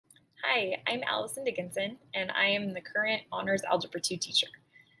Hi, I'm Allison Dickinson, and I am the current Honors Algebra 2 teacher.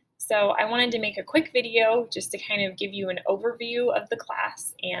 So I wanted to make a quick video just to kind of give you an overview of the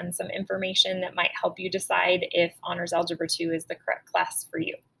class and some information that might help you decide if Honors Algebra 2 is the correct class for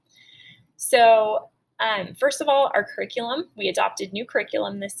you. So first of all, our curriculum, we adopted new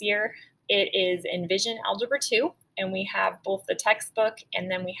curriculum this year. It is Envision Algebra 2, and we have both the textbook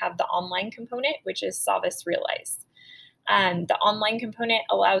and then we have the online component, which is Savvis Realize. The online component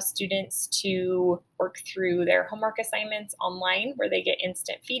allows students to work through their homework assignments online where they get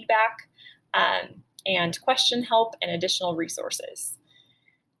instant feedback and question help and additional resources.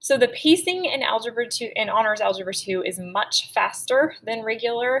 So the pacing in Algebra 2 and Honors Algebra 2 is much faster than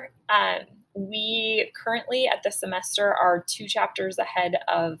regular. We currently at the semester are 2 chapters ahead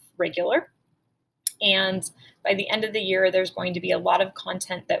of regular. And by the end of the year, there's going to be a lot of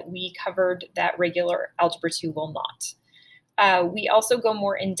content that we covered that regular Algebra 2 will not. We also go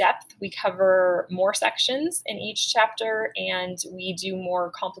more in depth. We cover more sections in each chapter, and we do more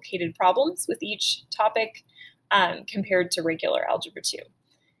complicated problems with each topic compared to regular Algebra 2.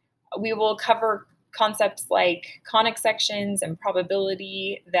 We will cover concepts like conic sections and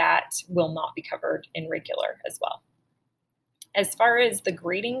probability that will not be covered in regular as well. As far as the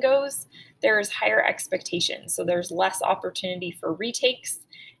grading goes, there's higher expectations, so there's less opportunity for retakes,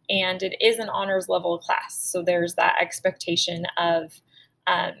 and it is an honors level class, so there's that expectation of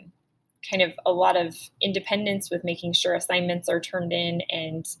kind of a lot of independence with making sure assignments are turned in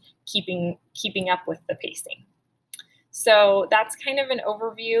and keeping up with the pacing. So that's kind of an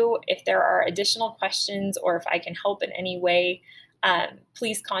overview. If there are additional questions or if I can help in any way,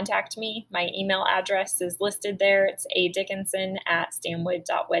 please contact me. My email address is listed there. It's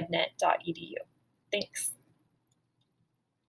adickinson@stanwood.wednet.edu. Thanks.